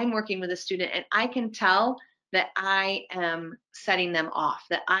times that I'm working with a student and I can tell that I am setting them off,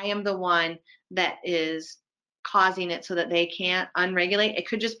 that I am the one that is causing it so that they can't unregulate. It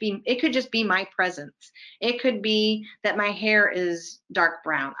could just be my presence. It could be that my hair is dark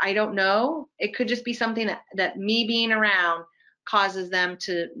brown. I don't know. It could just be something that me being around causes them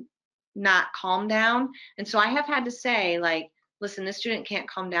to not calm down. And so I have had to say, like, listen, this student can't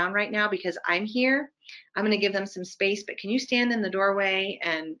calm down right now because I'm here. I'm going to give them some space, but can you stand in the doorway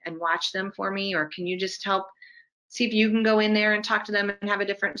and watch them for me? Or can you just help see if you can go in there and talk to them and have a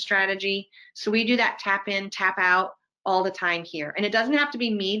different strategy? So we do that tap in, tap out all the time here. And it doesn't have to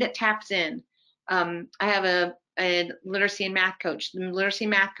be me that taps in. I have a literacy and math coach. The literacy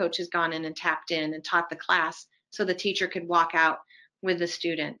and math coach has gone in and tapped in and taught the class so the teacher could walk out with the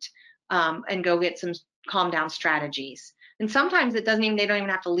student and go get some calm down strategies. And sometimes they don't even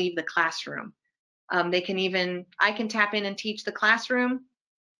have to leave the classroom. I can tap in and teach the classroom,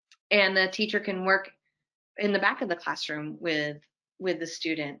 and the teacher can work in the back of the classroom with the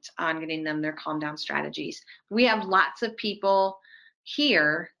student on getting them their calm down strategies. We have lots of people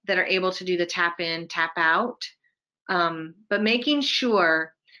here that are able to do the tap in, tap out, but making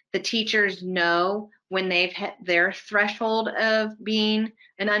sure the teachers know when they've hit their threshold of being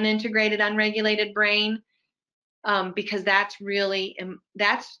an unintegrated, unregulated brain, because that's really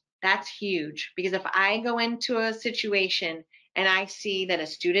that's huge. Because if I go into a situation and I see that a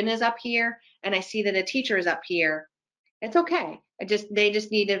student is up here and I see that a teacher is up here, it's okay. They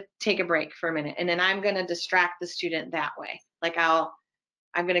just need to take a break for a minute, and then I'm going to distract the student that way. Like I'm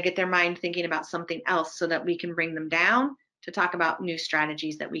going to get their mind thinking about something else so that we can bring them down to talk about new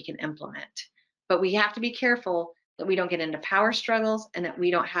strategies that we can implement. But we have to be careful that we don't get into power struggles and that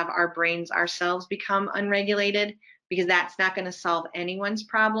we don't have our brains ourselves become unregulated, because that's not going to solve anyone's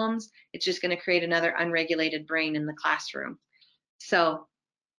problems. It's just going to create another unregulated brain in the classroom. So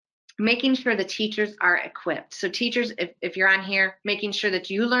making sure the teachers are equipped. So teachers, if you're on here, making sure that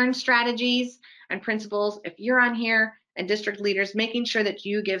you learn strategies and principles. If you're on here, and district leaders, making sure that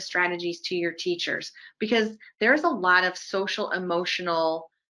you give strategies to your teachers, because there's a lot of social emotional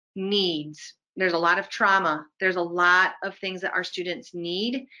needs. There's a lot of trauma. There's a lot of things that our students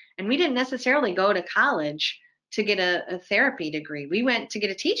need. And we didn't necessarily go to college to get a therapy degree. We went to get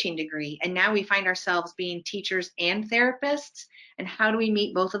a teaching degree. And now we find ourselves being teachers and therapists. And how do we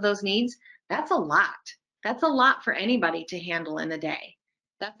meet both of those needs? That's a lot. That's a lot for anybody to handle in a day.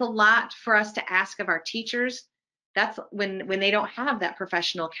 That's a lot for us to ask of our teachers. That's when they don't have that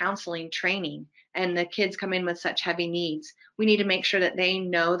professional counseling training and the kids come in with such heavy needs. We need to make sure that they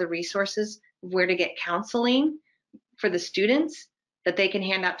know the resources where to get counseling for the students that they can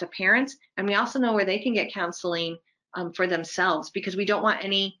hand out to parents. And we also know where they can get counseling for themselves, because we don't want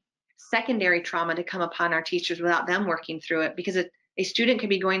any secondary trauma to come upon our teachers without them working through it, because a student can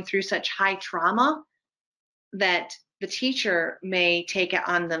be going through such high trauma that the teacher may take it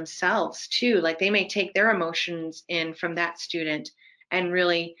on themselves too. Like they may take their emotions in from that student and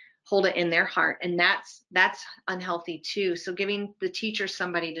really hold it in their heart. And that's unhealthy too. So giving the teacher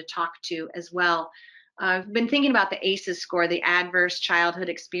somebody to talk to as well. I've been thinking about the ACEs score, the adverse childhood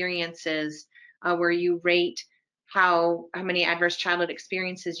experiences, where you rate how many adverse childhood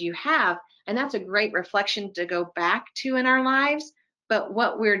experiences you have. And that's a great reflection to go back to in our lives. But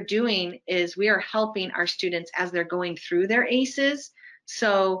what we're doing is we are helping our students as they're going through their ACEs.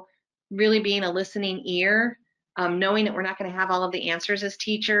 So really being a listening ear, knowing that we're not going to have all of the answers as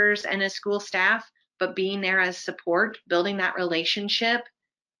teachers and as school staff, but being there as support, building that relationship,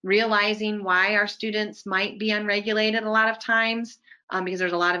 realizing why our students might be unregulated a lot of times, because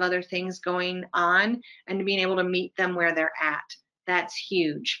there's a lot of other things going on, and being able to meet them where they're at. That's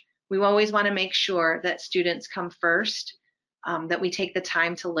huge. We always want to make sure that students come first, that we take the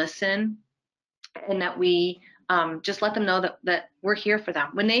time to listen, and that we just let them know that we're here for them.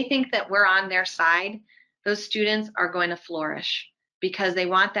 When they think that we're on their side, those students are going to flourish. because they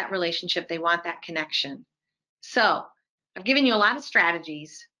want that relationship, they want that connection. So I've given you a lot of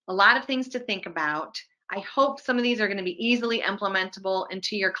strategies, a lot of things to think about. I hope some of these are going to be easily implementable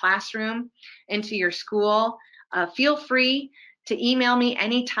into your classroom, into your school. Feel free to email me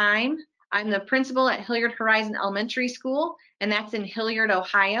anytime. I'm the principal at Hilliard Horizon Elementary School, and that's in Hilliard,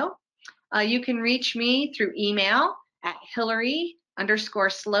 Ohio. You can reach me through email at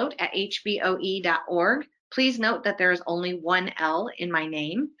hilary_sloat@hboe.org. Please note that there is only one L in my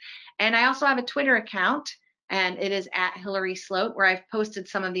name. And I also have a Twitter account, and it is at Hilary Sloat, where I've posted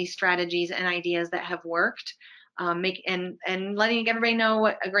some of these strategies and ideas that have worked, and letting everybody know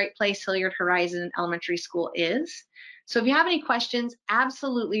what a great place Hilliard Horizon Elementary School is. So if you have any questions,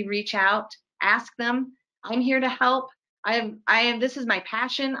 absolutely reach out, ask them. I'm here to help. This is my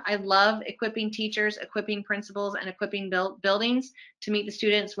passion. I love equipping teachers, equipping principals, and equipping buildings to meet the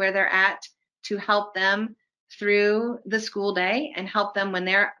students where they're at, to help them through the school day and help them when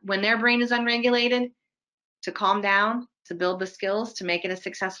their brain is unregulated, to calm down, to build the skills to make it a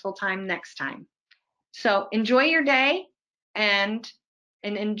successful time next time. So enjoy your day and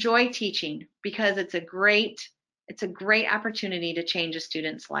enjoy teaching, because it's a great opportunity to change a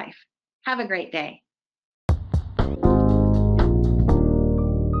student's life. Have a great day.